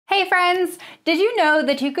Hey friends! Did you know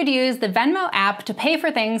that you could use the Venmo app to pay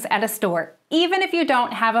for things at a store? Even if you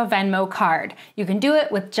don't have a Venmo card, you can do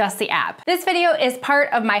it with just the app. This video is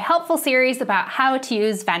part of my helpful series about how to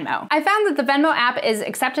use Venmo. I found that the Venmo app is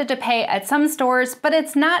accepted to pay at some stores, but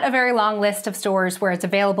it's not a very long list of stores where it's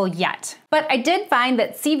available yet. But I did find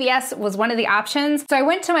that CVS was one of the options, so I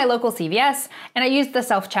went to my local CVS and I used the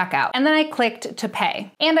self-checkout, and then I clicked to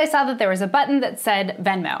pay. And I saw that there was a button that said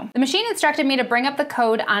Venmo. The machine instructed me to bring up the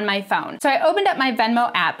code on my phone. So I opened up my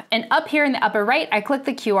Venmo app, and up here in the upper right, I clicked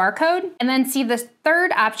the QR code, and then see this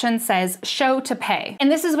third option says show to pay.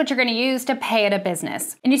 And this is what you're going to use to pay at a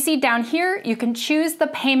business. And you see down here, you can choose the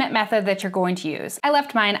payment method that you're going to use. I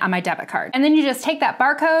left mine on my debit card. And then you just take that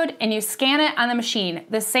barcode and you scan it on the machine,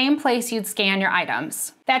 the same place you'd scan your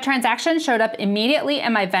items. That transaction showed up immediately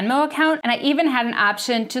in my Venmo account, and I even had an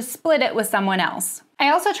option to split it with someone else. I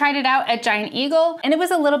also tried it out at Giant Eagle, and it was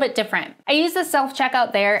a little bit different. I used the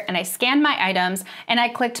self-checkout there, and I scanned my items, and I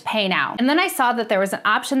clicked Pay Now. And then I saw that there was an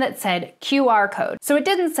option that said QR code. So it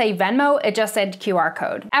didn't say Venmo, it just said QR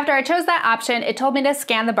code. After I chose that option, it told me to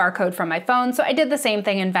scan the barcode from my phone, so I did the same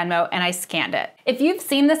thing in Venmo, and I scanned it. If you've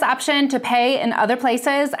seen this option to pay in other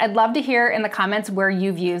places, I'd love to hear in the comments where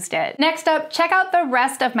you've used it. Next up, check out the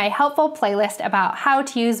rest of my helpful playlist about how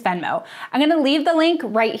to use Venmo. I'm gonna leave the link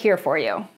right here for you.